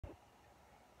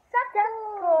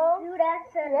back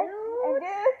to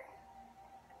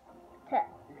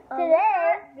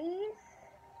today, these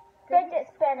fidget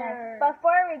spinners.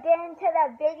 Before we get into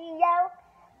the video,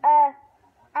 I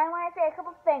want to say a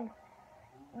couple things.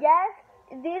 Yes,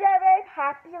 these are very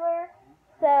popular,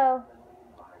 so.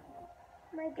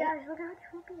 Oh my gosh, look how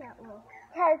trippy that looks.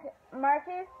 Because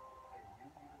Marcus,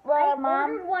 I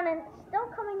Mom, ordered one and it's still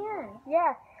coming in.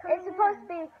 Yeah, it's supposed to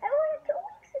be. I ordered 2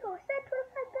 weeks ago. It said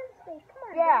 25 business days. Come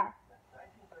on. Yeah. Dude.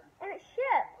 And it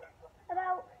shipped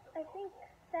about, I think,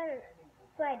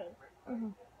 Friday.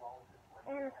 Mhm.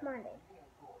 And it's Monday.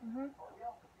 Mhm.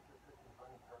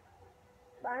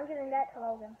 But I'm giving that to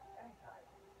Logan.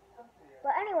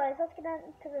 But anyways, let's get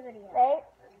on to the video. Wait,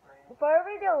 before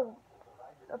we go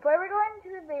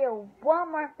into the video, one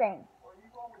more thing.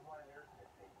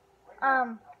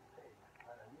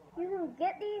 You can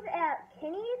get these at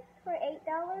Kinney's for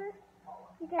 $8.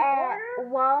 You can At order.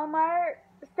 Walmart,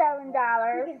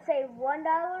 $7. You can save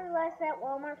 $1 less at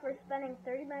Walmart for spending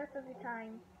 30 minutes of your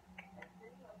time.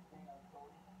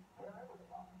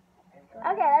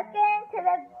 Okay, let's get into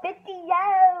the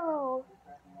video.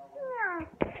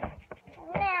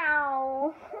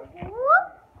 Now.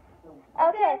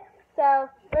 Okay, so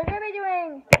we're gonna be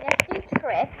doing nifty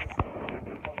tricks.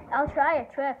 I'll try a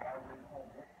trick.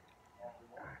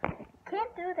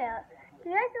 Can't do that. Do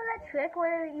you guys know that trick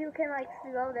where you can like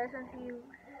throw this into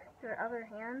your other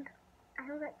hand? I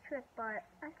know that trick, but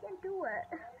I can't do it.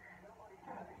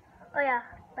 Oh yeah,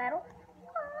 battle?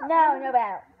 No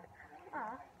battle.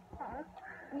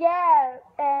 Yeah,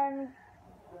 and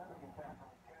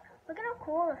look at how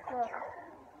cool this looks.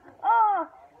 oh,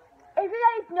 if you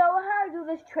guys know how to do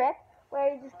this trick, where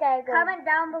you just gotta go. Comment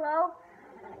down below.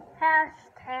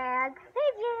 Hashtag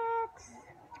Fidget.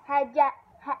 Hashtag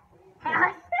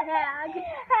Fidget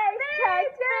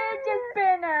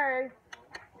spinners.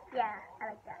 Yeah, I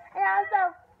like that. And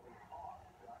also,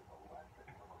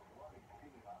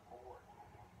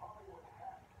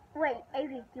 wait,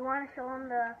 Avery, do you want to show them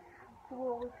the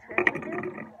cool trick we do?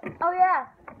 oh yeah,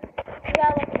 you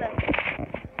gotta look at this.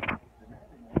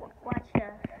 Watch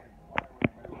this.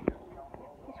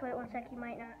 Just wait 1 sec, you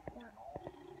might not.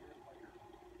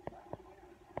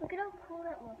 Look at how cool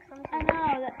that looks. I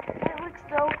know, that looks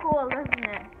so cool, doesn't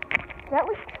it? That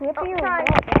was trippy or what,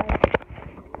 what,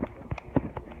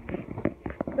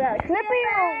 Bro, trippy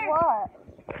or what?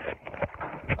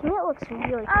 To me it looks really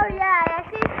cool. Oh yeah, I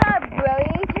actually saw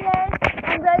Brody today.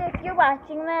 And Brody, if you're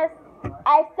watching this,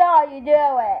 I saw you do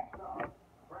it.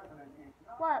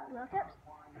 What, rockets?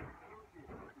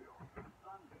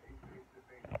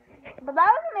 But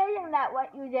that was amazing that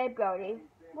what you did, Brody.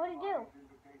 What did you do?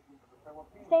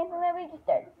 Same thing that we just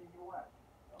did.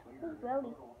 Who's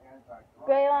Brody?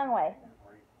 Brody Longway.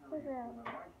 Who's Brody?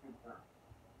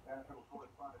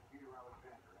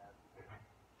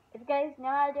 If you guys know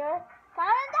how to do it,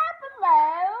 comment down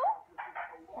below.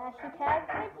 Hashtag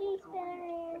Fidget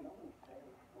spinners.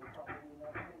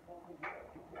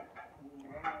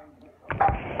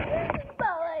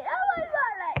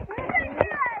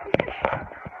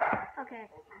 Okay.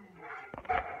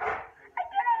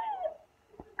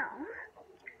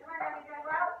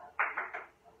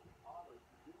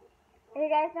 If you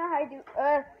guys know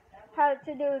how to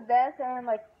do this and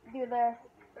like do this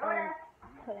and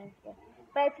put it together.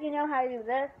 But if you know how to do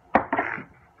this,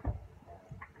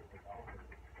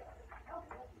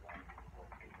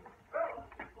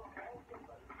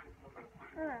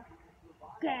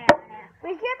 Yeah. we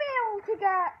should be able to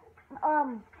get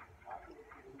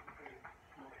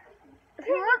if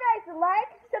you guys like,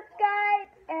 subscribe,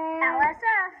 and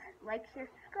LSF. Like, share,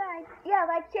 subscribe. yeah,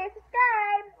 like, share,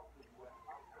 subscribe.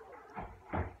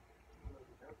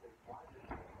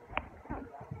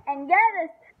 And give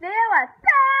this video a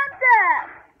thumbs up.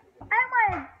 I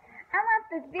want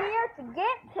this video to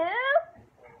get to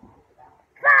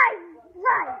 5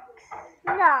 likes.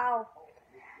 No,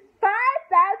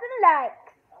 5,000 likes.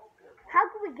 How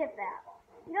could we get that?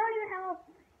 You don't even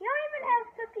have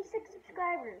 56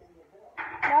 subscribers.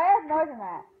 No, I have more than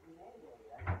that.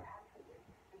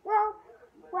 Well,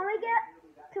 when we get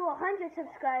to 100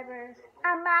 subscribers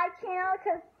On my channel,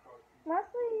 because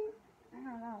mostly, I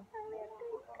don't know.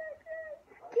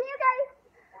 Can you guys,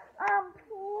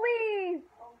 please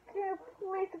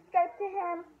subscribe to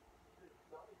him?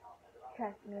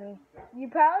 Trust me. You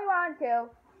probably want to.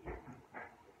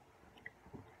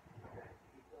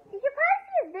 You should probably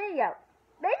see his video.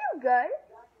 They do good.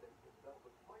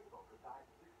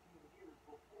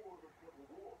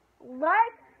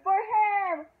 Like for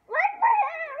him. Like for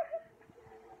him.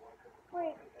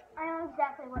 wait, I know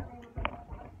exactly what they would do.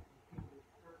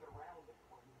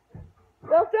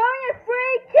 We'll throw you a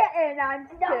free kitten. I'm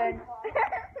just kidding.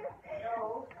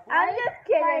 I'm just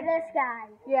kidding. By this guy.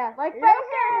 Yeah, like Look by at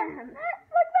him. him.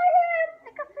 Look by him.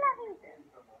 Like a fluffy.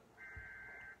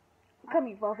 Come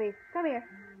here, Fluffy. Come here.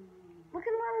 Look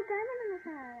at the little diamond in his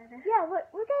head. Yeah, look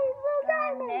at his little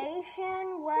diamond.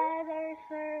 Nation Weather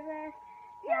Service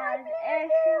Yeah, has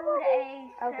issued a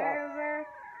Okay. severe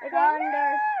Okay.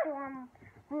 thunderstorm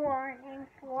warning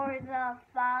for the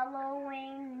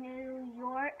following New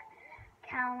York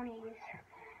counties.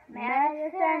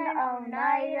 Madison,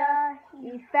 Oneida,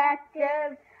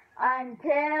 effective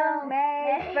until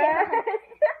May 1st.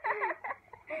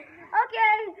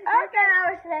 Okay, that's an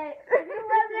hour state. If you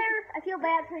live there, I feel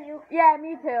bad for you. Yeah,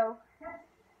 me too.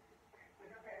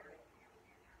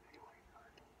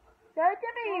 Go to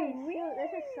me. Shoot,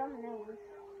 this is some news.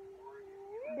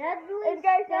 Deadly If you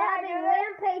guys know how to stabbing do it,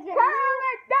 rampage at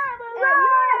comment down below.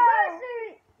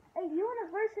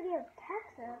 University of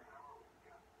Texas.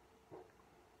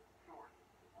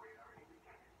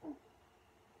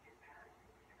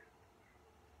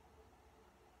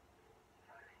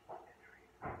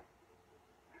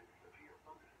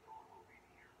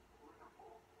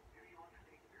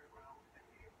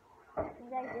 You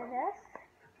guys do this?